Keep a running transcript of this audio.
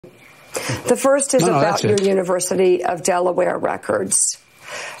The first is about your University of Delaware records.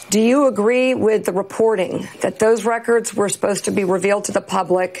 Do you agree with the reporting that those records were supposed to be revealed to the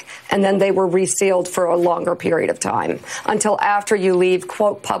public and then they were resealed for a longer period of time until after you leave,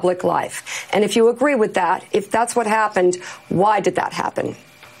 quote, public life? And if you agree with that, if that's what happened, why did that happen?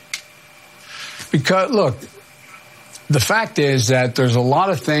 Because, look, the fact is that there's a lot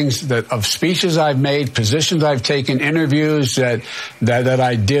of things of speeches I've made, positions I've taken, interviews that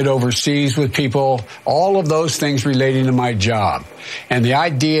I did overseas with people, all of those things relating to my job. And the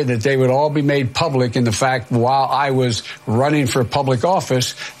idea that they would all be made public in the fact while I was running for public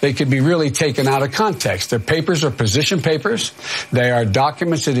office, they could be really taken out of context. Their papers are position papers. They are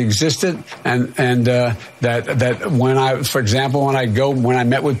documents that existed and that when for example, when I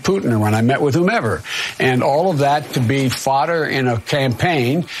met with Putin or when I met with whomever, and all of that to be fodder in a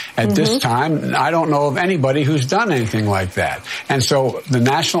campaign at this time, I don't know of anybody who's done anything like that. And so the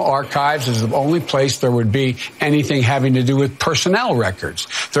National Archives is the only place there would be anything having to do with personnel records.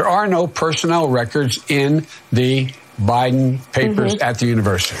 There are no personnel records in the Biden papers at the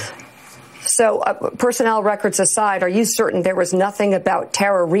university. So personnel records aside, are you certain there was nothing about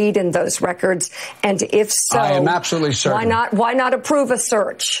Tara Reade in those records? And if so, I am absolutely certain. Why not approve a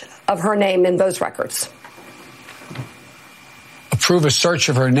search of her name in those records? Approve a search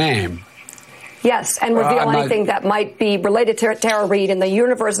of her name? Yes, and reveal anything that might be related to Tara Reade in the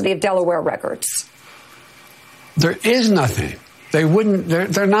University of Delaware records. There is nothing. They wouldn't.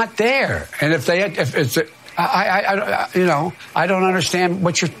 They're not there. And if it's, I don't understand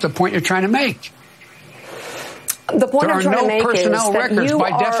the point you're trying to make. The point I'm trying to make is that there are no personnel records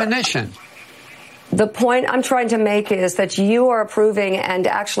by definition. The point I'm trying to make is that you are approving and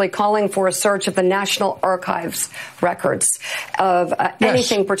actually calling for a search of the National Archives records of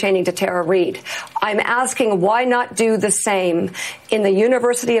anything pertaining to Tara Reade. I'm asking why not do the same in the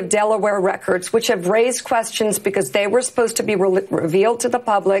University of Delaware records, which have raised questions because they were supposed to be revealed to the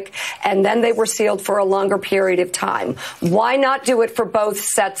public and then they were sealed for a longer period of time. Why not do it for both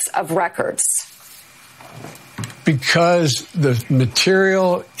sets of records? Because the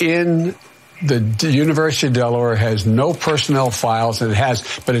material in the University of Delaware has no personnel files,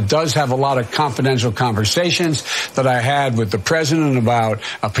 but it does have a lot of confidential conversations that I had with the president about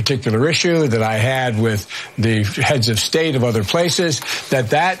a particular issue, that I had with the heads of state of other places,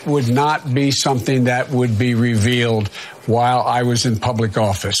 that would not be something that would be revealed while I was in public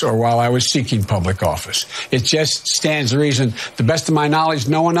office or while I was seeking public office. It just stands to reason, to the best of my knowledge,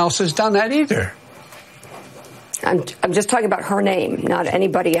 no one else has done that either. I'm just talking about her name, not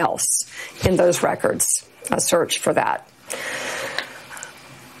anybody else in those records. A search for that.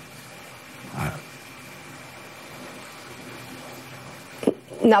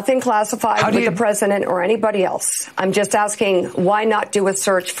 Nothing classified with the president or anybody else. I'm just asking why not do a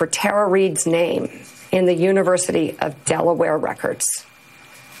search for Tara Reade's name in the University of Delaware records?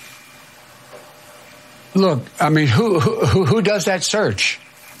 Look, I mean, who does that search?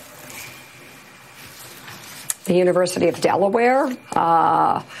 The University of Delaware.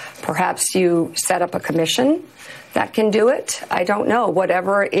 Perhaps you set up a commission that can do it. I don't know.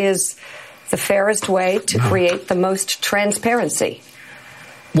 Whatever is the fairest way to create the most transparency.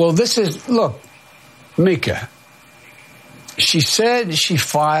 Well, look, Mika, she said she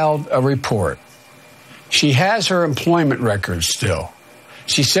filed a report. She has her employment records still.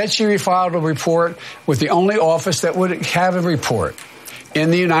 She said she refiled a report with the only office that would have a report in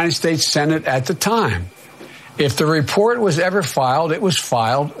the United States Senate at the time. If the report was ever filed, it was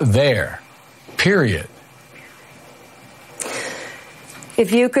filed there, period.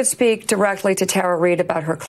 If you could speak directly to Tara Reade about her